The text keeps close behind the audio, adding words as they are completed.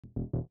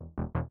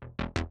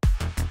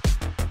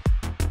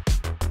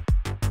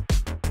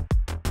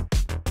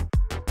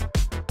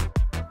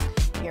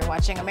You're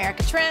watching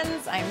America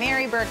Trends. I'm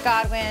Mary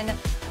Burt-Godwin.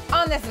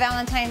 On this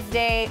Valentine's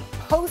Day,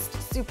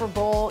 post-Super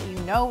Bowl, you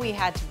know we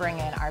had to bring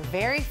in our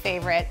very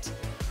favorite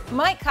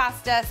Mike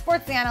Costa,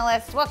 sports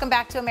analyst. Welcome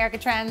back to America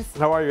Trends.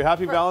 How are you?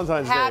 Happy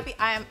Valentine's Day.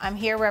 I'm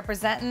here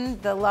representing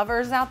the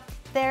lovers out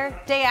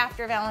there, day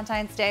after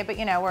Valentine's Day, but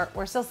you know,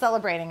 we're still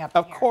celebrating up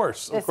here. Of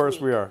course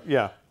we are,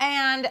 yeah.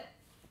 And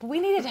we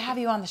needed to have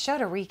you on the show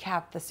to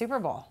recap the Super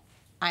Bowl.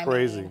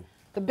 Crazy.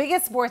 The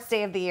biggest sports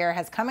day of the year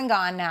has come and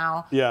gone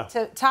now. Yeah.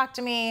 So talk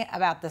to me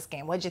about this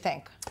game. What'd you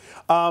think?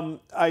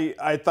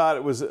 I thought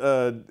it was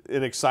an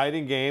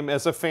exciting game.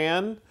 As a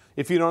fan,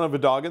 if you don't have a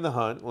dog in the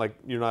hunt, like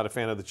you're not a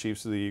fan of the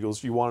Chiefs or the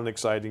Eagles, you want an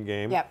exciting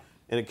game. Yep.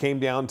 And it came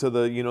down to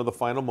the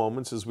final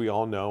moments, as we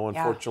all know.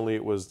 Unfortunately,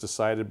 it was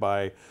decided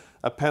by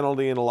a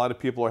penalty, and a lot of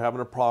people are having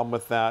a problem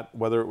with that,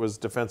 whether it was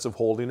defensive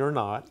holding or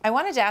not. I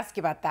wanted to ask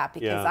you about that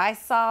because I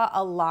saw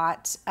a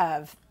lot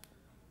of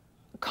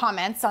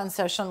comments on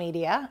social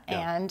media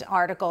and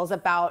articles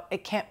about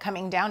it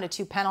coming down to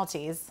two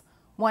penalties,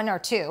 one or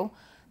two.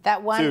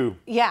 That one, two.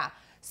 Yeah.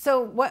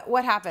 So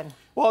what happened?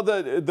 Well,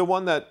 the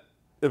one that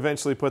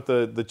eventually put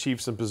the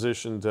Chiefs in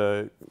position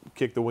to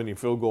kick the winning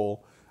field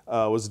goal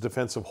was a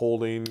defensive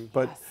holding,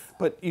 but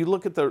you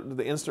look at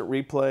the instant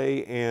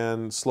replay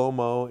and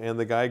slow-mo, and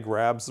the guy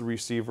grabs the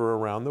receiver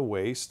around the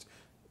waist.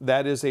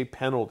 That is a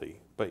penalty.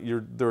 But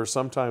there are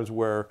some times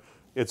where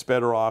it's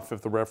better off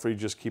if the referee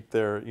just keeps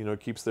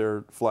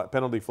their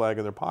penalty flag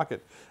in their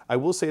pocket. I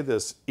will say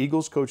this: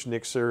 Eagles coach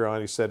Nick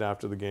Sirianni said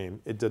after the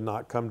game, it did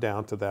not come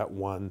down to that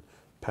one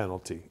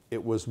penalty.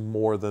 It was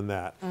more than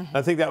that.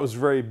 I think that was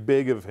very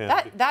big of him.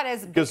 That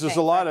is because there's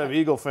a lot of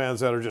Eagle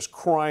fans that are just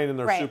crying in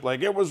their soup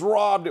like, it was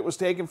robbed, it was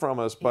taken from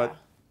us. But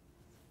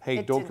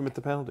hey, don't commit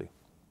the penalty.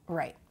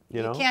 Right.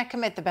 You know? Can't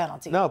commit the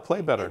penalty. No,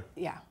 play better.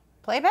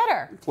 Play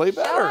better. Play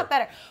better. Show up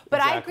better. But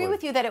Exactly. I agree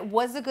with you that it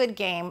was a good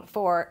game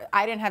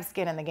I didn't have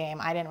skin in the game.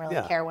 I didn't really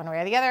care one way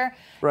or the other.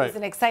 Right. It was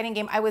an exciting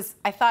game.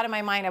 I thought in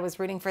my mind I was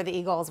rooting for the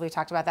Eagles. We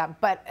talked about that.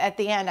 But at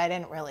the end, I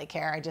didn't really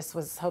care. I just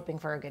was hoping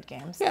for a good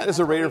game. So as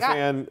a Raider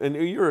fan, and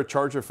you're a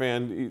Charger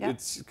fan,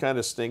 it kind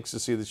of stinks to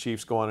see the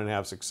Chiefs go on and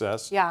have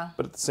success. Yeah.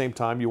 But at the same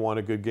time, you want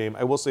a good game.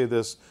 I will say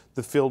this: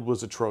 the field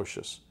was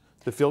atrocious.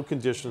 The field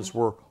conditions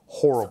were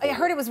horrible. I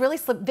heard it was really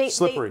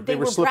slippery. They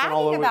were slipping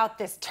all bragging over. About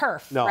this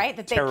turf, right?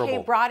 That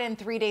they brought in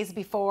 3 days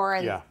before.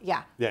 And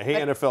Hey,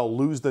 NFL,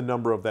 lose the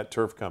number of that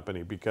turf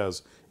company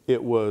because they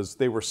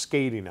were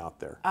skating out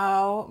there.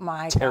 Oh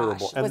my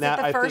Terrible. gosh! Was it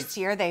the first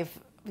year they've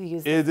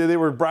used it? They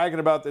were bragging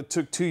about it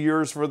took 2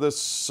 years for the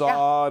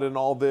sod and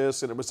all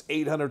this, and it was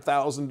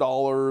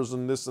 $800,000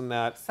 and this and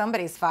that.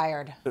 Somebody's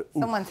fired.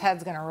 Someone's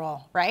head's gonna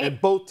roll, right?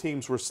 And both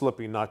teams were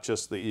slipping, not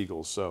just the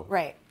Eagles. So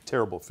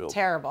terrible field.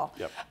 Terrible.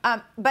 Yep.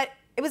 But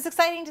it was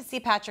exciting to see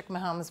Patrick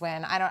Mahomes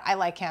win. I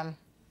like him.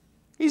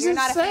 He's You're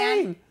insane. Not a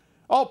fan?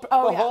 Oh,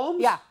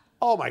 Mahomes? Yeah.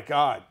 Oh my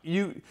God.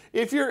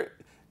 If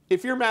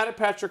you're mad at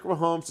Patrick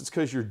Mahomes, it's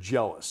because you're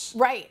jealous.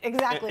 Right.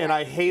 Exactly. And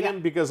I hate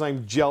him because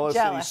I'm jealous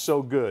that he's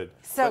so good.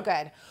 So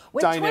good.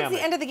 Towards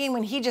the end of the game,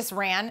 when he just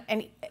ran,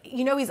 and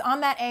he's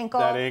on that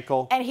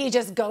ankle. And he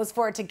just goes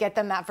for it to get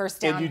them that first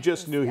down. And you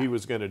just knew he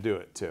was going to do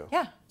it too.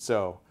 Yeah.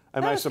 So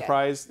am I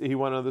surprised he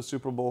won another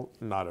Super Bowl?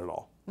 Not at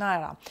all.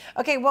 Not at all.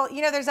 Okay, well,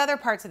 there's other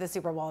parts of the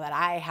Super Bowl that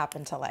I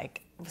happen to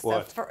like.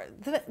 What? So for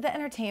the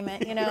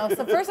entertainment,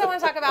 So first I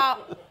want to talk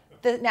about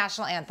the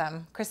national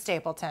anthem, Chris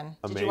Stapleton.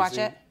 Amazing. Did you watch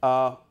it?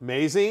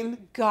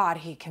 Amazing. God,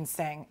 he can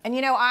sing. And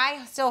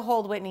I still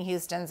hold Whitney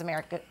Houston's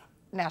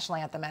national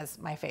anthem as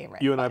my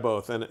favorite. You and I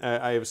both. And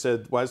I have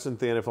said, why doesn't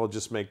the NFL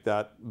just make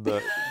that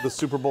the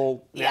Super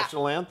Bowl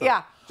national anthem?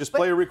 Yeah. Just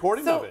play a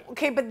recording of it.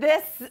 Okay, but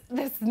this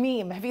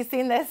meme, have you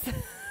seen this?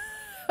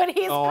 When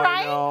he's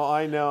crying.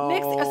 I know.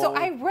 So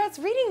I was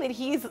reading that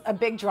he's a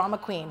big drama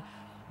queen.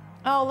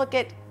 Oh, look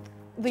at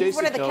he's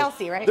one of the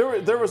Kelsey, right?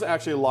 There was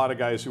actually a lot of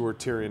guys who were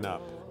tearing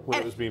up when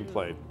it was being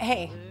played.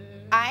 Hey,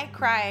 I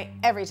cry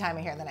every time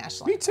I hear the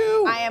national anthem. Me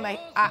too.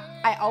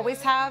 I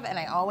always have, and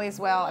I always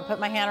will. I put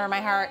my hand on my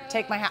heart,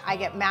 I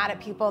get mad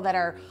at people that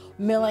are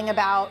milling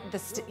about the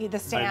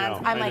stands.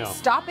 I'm like,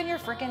 stop in your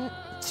freaking.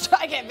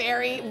 I get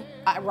very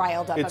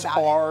riled up about it. It's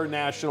our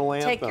national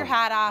anthem. Take your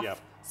hat off. Yep.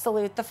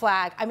 Salute the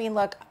flag. I mean,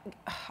 look,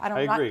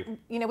 I agree.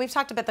 We've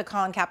talked about the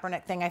Colin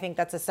Kaepernick thing. I think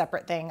that's a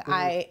separate thing.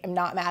 I am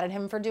not mad at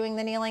him for doing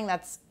the kneeling.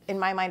 That's, in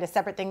my mind, a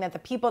separate thing that the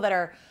people that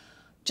are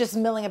just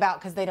milling about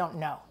because they don't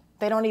know.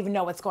 They don't even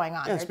know what's going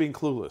on. Yeah, it's being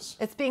clueless.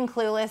 It's being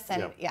clueless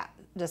and,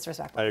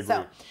 disrespectful. I agree.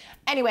 So,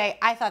 anyway,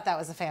 I thought that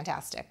was a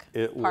fantastic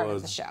part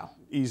of the show.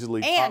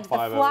 Easily and top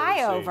 5 the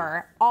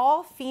flyover,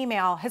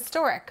 all-female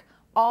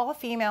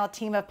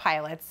team of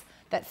pilots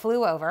that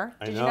flew over.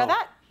 Did you know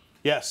that?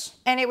 Yes.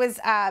 And it was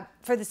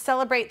for the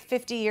celebrate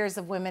 50 years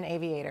of women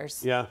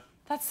aviators. Yeah.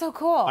 That's so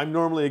cool. I'm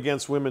normally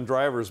against women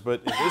drivers,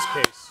 but in this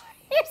case.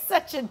 You're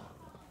such a...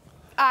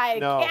 I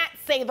can't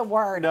say the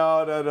word.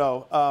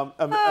 No.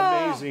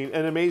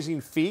 An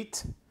amazing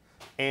feat.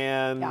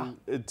 And,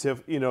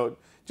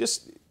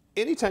 just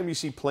anytime you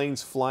see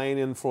planes flying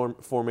in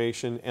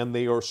formation and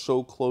they are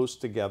so close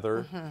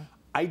together,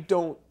 I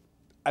don't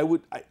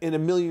in a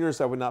million years,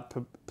 I would not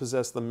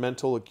possess the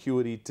mental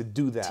acuity to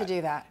do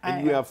that.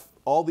 And you have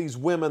all these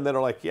women that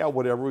are like, yeah,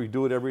 whatever, we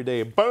do it every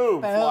day.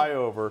 Boom, fly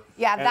over.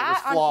 Yeah,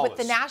 that with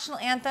the national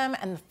anthem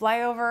and the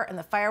flyover and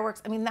the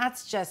fireworks. I mean,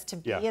 that's just to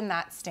be in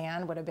that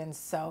stand would have been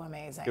so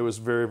amazing. It was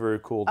very, very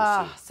cool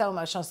to see. So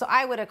emotional. So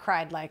I would have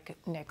cried like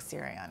Nick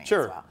Sirianni as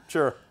well.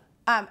 Sure.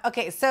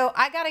 Okay, so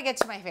I got to get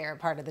to my favorite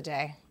part of the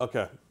day.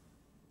 Okay.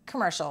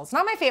 Commercials.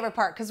 Not my favorite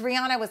part, because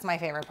Rihanna was my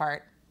favorite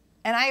part.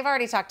 And I've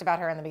already talked about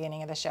her in the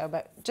beginning of the show,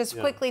 but just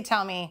quickly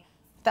tell me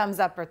thumbs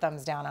up or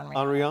thumbs down on Rihanna.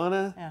 On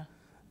Rihanna?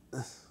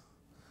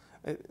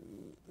 Yeah.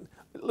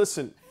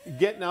 Listen,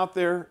 getting out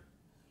there,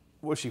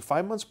 was she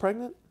 5 months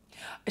pregnant?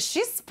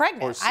 She's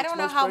pregnant. I don't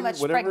know how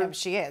much pregnant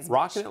she is.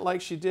 Rocking it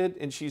like she did,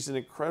 and she's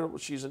an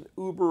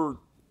uber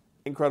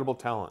incredible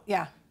talent.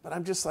 Yeah. But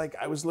I'm just like,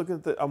 I was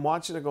looking at I'm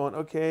watching it going,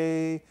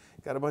 okay,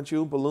 got a bunch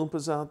of Oompa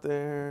Loompas out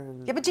there.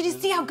 Yeah, but did you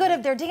see how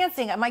good they're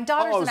dancing? My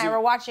daughters and I were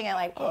watching it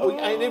like,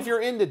 and if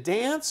you're into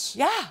dance,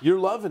 yeah, you're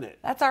loving it.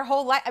 That's our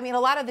whole life. I mean, a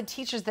lot of the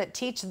teachers that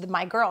teach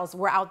my girls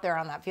were out there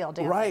on that field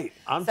dancing. Right.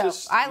 I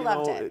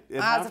loved it.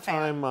 I was a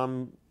fan.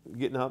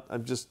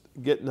 I'm just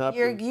getting up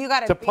You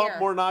got to pump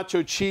more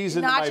nacho cheese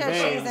into my veins.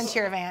 Nacho cheese into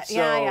your veins.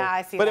 Yeah,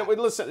 I see that. But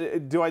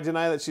listen, do I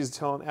deny that she's a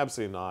talent?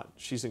 Absolutely not.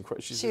 She's an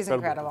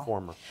incredible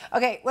performer.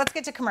 Okay, let's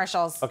get to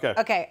commercials.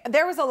 Okay.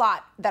 There was a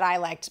lot that I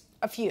liked.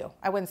 A few.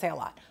 I wouldn't say a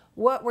lot.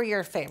 What were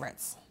your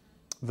favorites?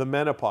 The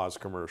menopause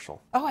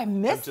commercial. Oh, I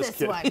missed this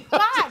one.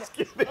 God. Just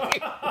kidding.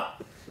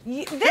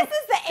 This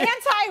is the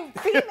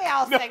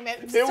anti-female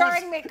segment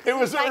starring me. It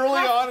was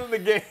early on in the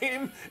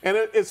game, and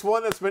it's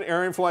one that's been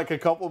airing for like a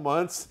couple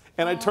months.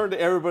 And I turned to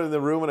everybody in the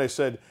room and I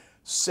said,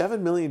 $7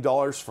 million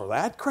for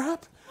that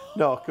crap?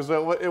 No, because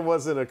it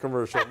wasn't a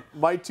commercial.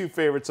 My two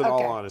favorites, in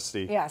all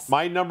honesty. Yes.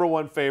 My number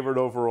one favorite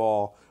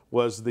overall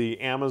was the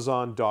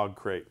Amazon dog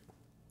crate.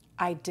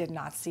 I did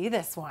not see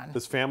this one.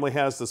 This family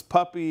has this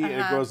puppy, and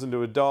it grows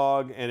into a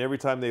dog, and every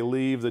time they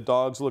leave, the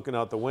dog's looking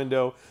out the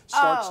window,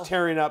 starts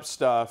tearing up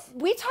stuff.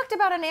 We talked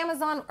about an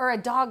Amazon or a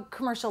dog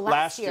commercial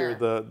last year.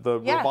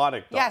 The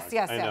robotic dog.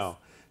 Yes. I know.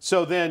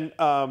 So then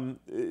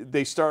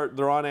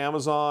they're on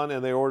Amazon,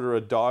 and they order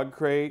a dog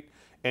crate,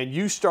 and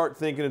you start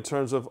thinking in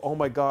terms of, oh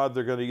my God,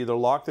 they're going to either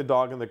lock the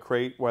dog in the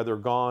crate while they're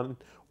gone,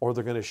 or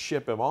they're going to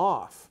ship him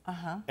off.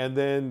 And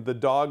then the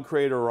dog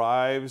crate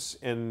arrives,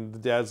 and the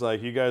dad's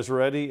like, you guys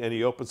ready? And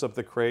he opens up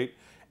the crate,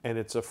 and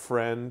it's a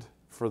friend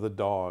for the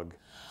dog.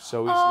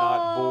 So he's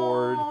not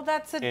bored. Oh,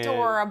 that's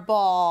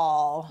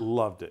adorable.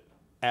 Loved it.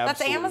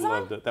 Absolutely That's Amazon?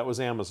 loved it. That was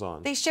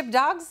Amazon. They ship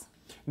dogs?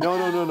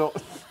 No.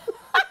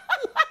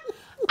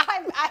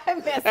 I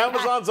missed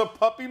Amazon's a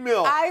puppy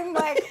mill. I'm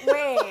like,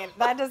 wait,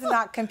 that does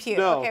not compute.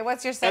 No. Okay,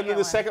 what's your second one? And then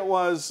the second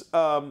was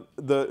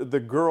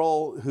the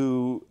girl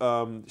who,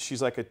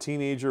 she's like a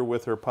teenager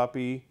with her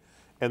puppy,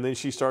 and then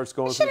she starts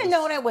going through. I should have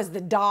known it was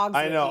the dogs.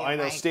 I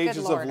know.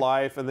 Stages of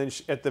life, and then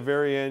at the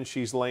very end,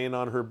 she's laying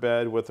on her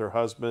bed with her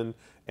husband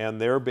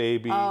and their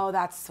baby. Oh,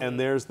 that's sweet. And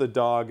there's the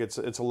dog. It's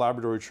a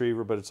Labrador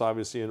Retriever, but it's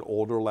obviously an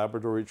older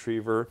Labrador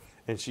Retriever.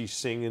 And she's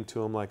singing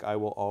to him like, I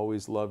will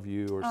always love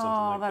you, or something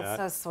like that. Oh,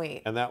 that's so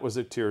sweet. And that was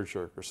a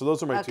tearjerker. So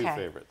those are my two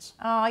favorites.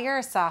 Oh, you're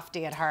a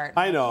softie at heart.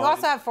 I know. You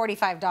also have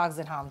 45 dogs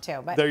at home,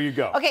 too. But there you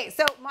go. Okay,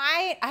 so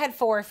I had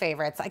 4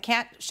 favorites. I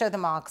can't show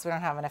them all because we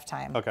don't have enough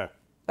time. Okay.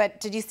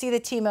 But did you see the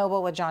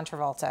T-Mobile with John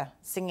Travolta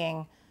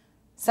singing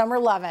Summer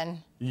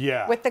Lovin'?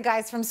 Yeah. With the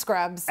guys from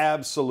Scrubs.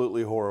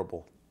 Absolutely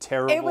horrible.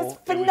 Terrible. It was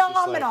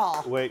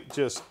phenomenal.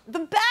 The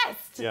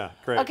best. Yeah,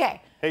 great.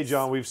 Okay. Hey,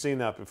 John, we've seen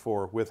that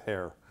before with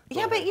hair.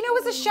 Yeah, but it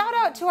was a shout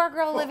out to our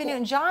girl Olivia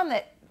Newton-John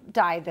that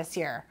died this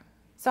year.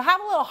 So have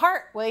a little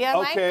heart, will you,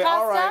 Mike Costa?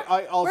 All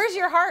right. Where's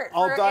your heart?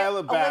 I'll dial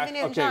it back.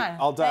 Olivia Newton-John?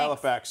 I'll dial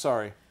it back.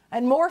 Sorry.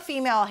 And more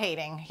female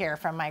hating here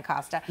from Mike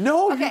Costa.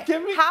 No, you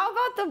kidding me? How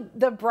about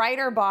the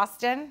Brighter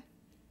Boston?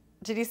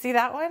 Did you see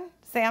that one?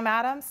 Sam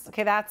Adams?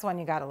 Okay, that's one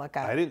you got to look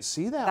up. I didn't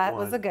see that one. That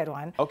was a good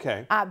one.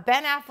 Okay.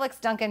 Ben Affleck's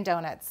Dunkin'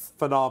 Donuts.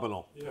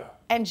 Phenomenal. Yeah.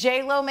 And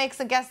J-Lo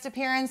makes a guest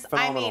appearance.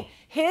 Phenomenal. I mean,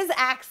 his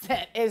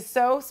accent is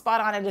so spot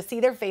on, and to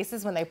see their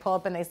faces when they pull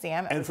up and they see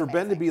him. And for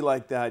Ben to be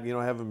like that,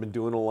 I haven't been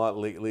doing a lot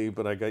lately,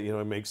 but I got,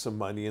 I make some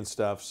money and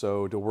stuff.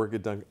 So to work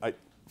at Dunkin',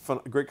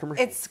 great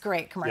commercial. It's a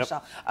great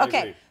commercial. Yep,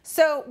 okay,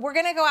 so we're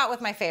going to go out with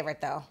my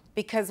favorite, though,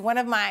 because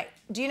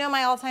do you know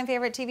my all-time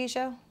favorite TV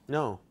show?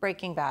 No.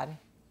 Breaking Bad.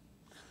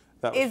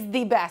 Is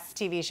the best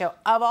TV show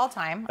of all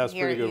time. That's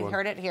pretty good. You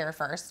heard it here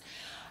first.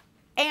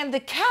 And the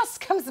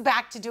cast comes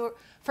back to do it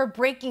for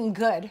Breaking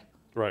Good.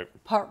 Right.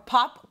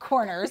 Pop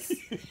Corners.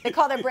 They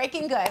call it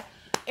Breaking Good.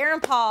 Aaron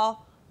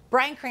Paul,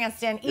 Bryan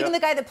Cranston, even the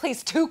guy that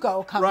plays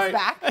Tuco comes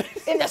back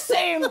in the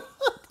same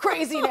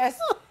craziness.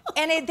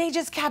 And they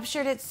just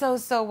captured it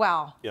so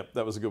well. Yep,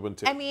 that was a good one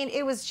too. I mean,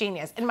 it was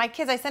genius. And I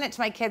sent it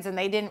to my kids and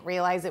they didn't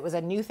realize it was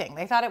a new thing.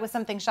 They thought it was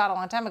something shot a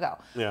long time ago.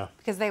 Yeah.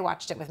 Because they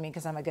watched it with me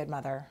because I'm a good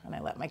mother and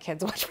I let my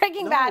kids watch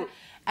Breaking Bad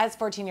as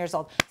 14 years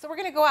old. So we're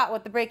going to go out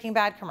with the Breaking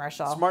Bad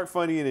commercial. Smart,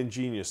 funny, and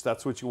ingenious.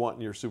 That's what you want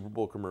in your Super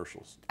Bowl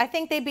commercials. I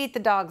think they beat the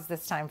dogs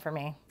this time for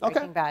me.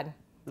 Breaking Bad.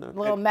 A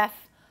little meth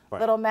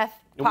little meth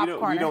And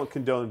popcorn. we don't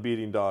condone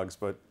beating dogs,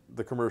 but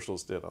the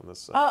commercials did on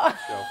this show.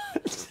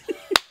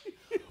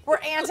 We're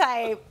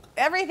anti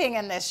everything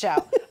in this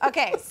show.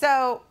 Okay,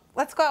 so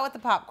let's go out with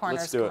the popcorners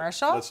Let's do it.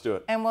 commercial. Let's do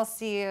it. And we'll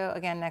see you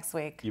again next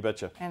week. You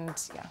betcha. And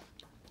yeah,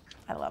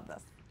 I love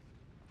this.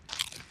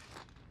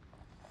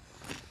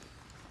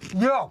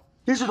 Yo,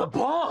 these are the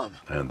bomb.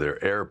 And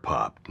they're air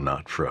popped,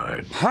 not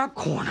fried.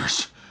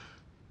 Popcorners.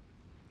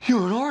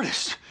 You're an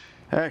artist.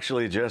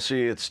 Actually,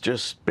 Jesse, it's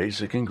just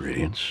basic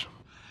ingredients.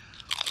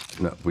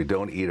 No, we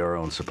don't eat our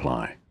own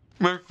supply.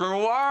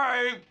 Mr.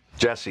 White.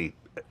 Jesse.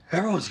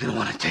 Everyone's gonna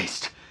want to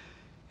taste.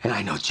 And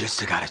I know just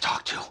the guy to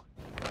talk to.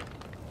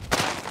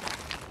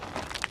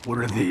 What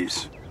are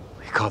these?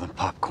 We call them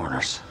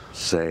popcorners.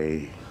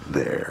 Say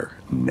their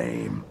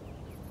name.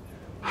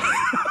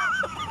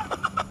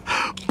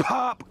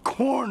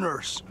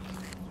 Popcorners.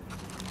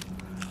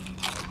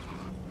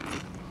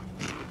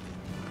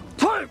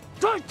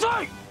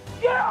 Take!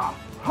 Yeah!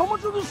 How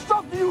much of this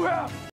stuff do you have?